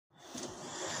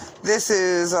This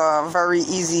is very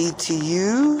easy to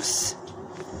use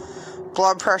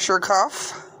blood pressure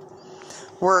cuff.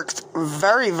 Worked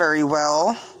very, very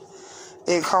well.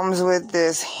 It comes with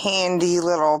this handy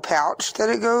little pouch that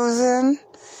it goes in,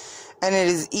 and it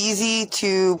is easy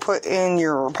to put in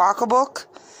your pocketbook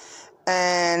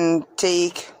and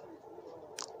take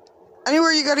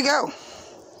anywhere you gotta go.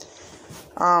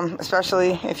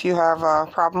 Especially if you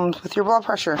have problems with your blood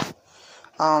pressure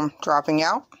dropping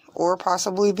out or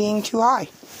possibly being too high.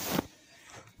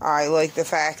 I like the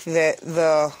fact that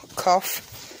the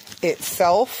cuff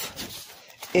itself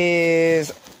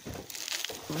is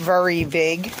very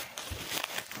big.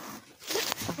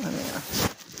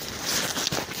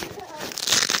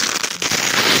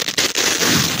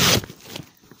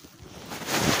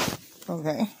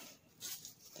 Okay.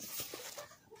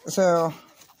 So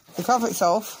the cuff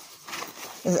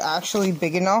itself is actually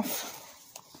big enough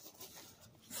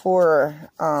for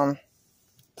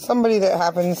somebody that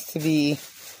happens to be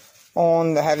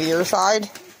on the heavier side.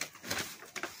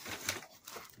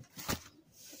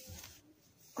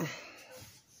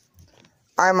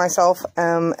 I myself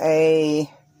am a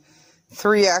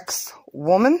 3X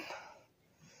woman,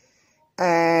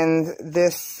 and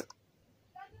this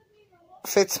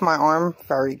fits my arm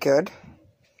very good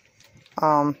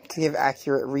to give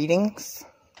accurate readings.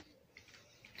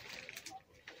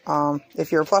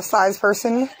 If you're a plus size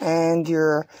person and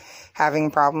you're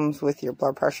having problems with your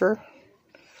blood pressure,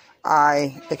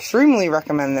 I extremely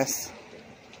recommend this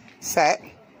set.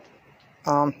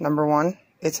 Number one,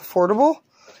 it's affordable.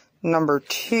 Number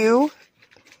two,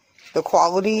 the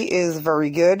quality is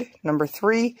very good. Number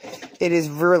three, it is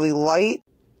really light.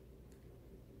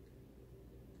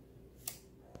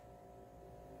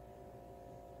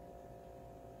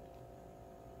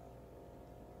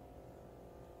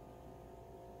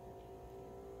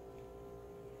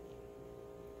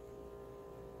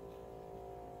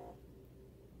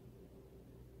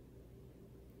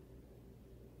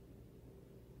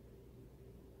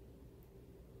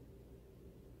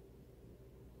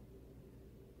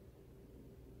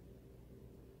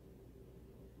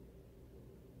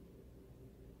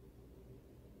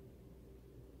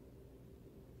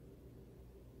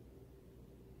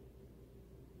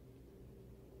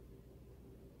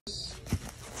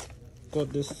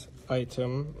 Got this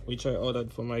item which I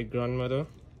ordered for my grandmother,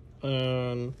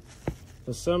 and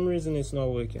for some reason it's not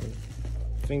working.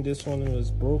 I think this one was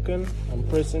broken. I'm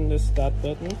pressing the start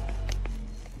button,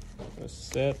 I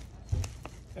set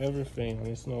everything, and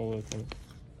it's not working.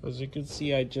 As you can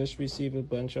see, I just received a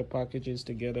bunch of packages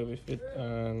together with it,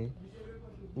 and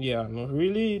yeah, I'm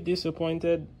really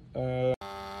disappointed.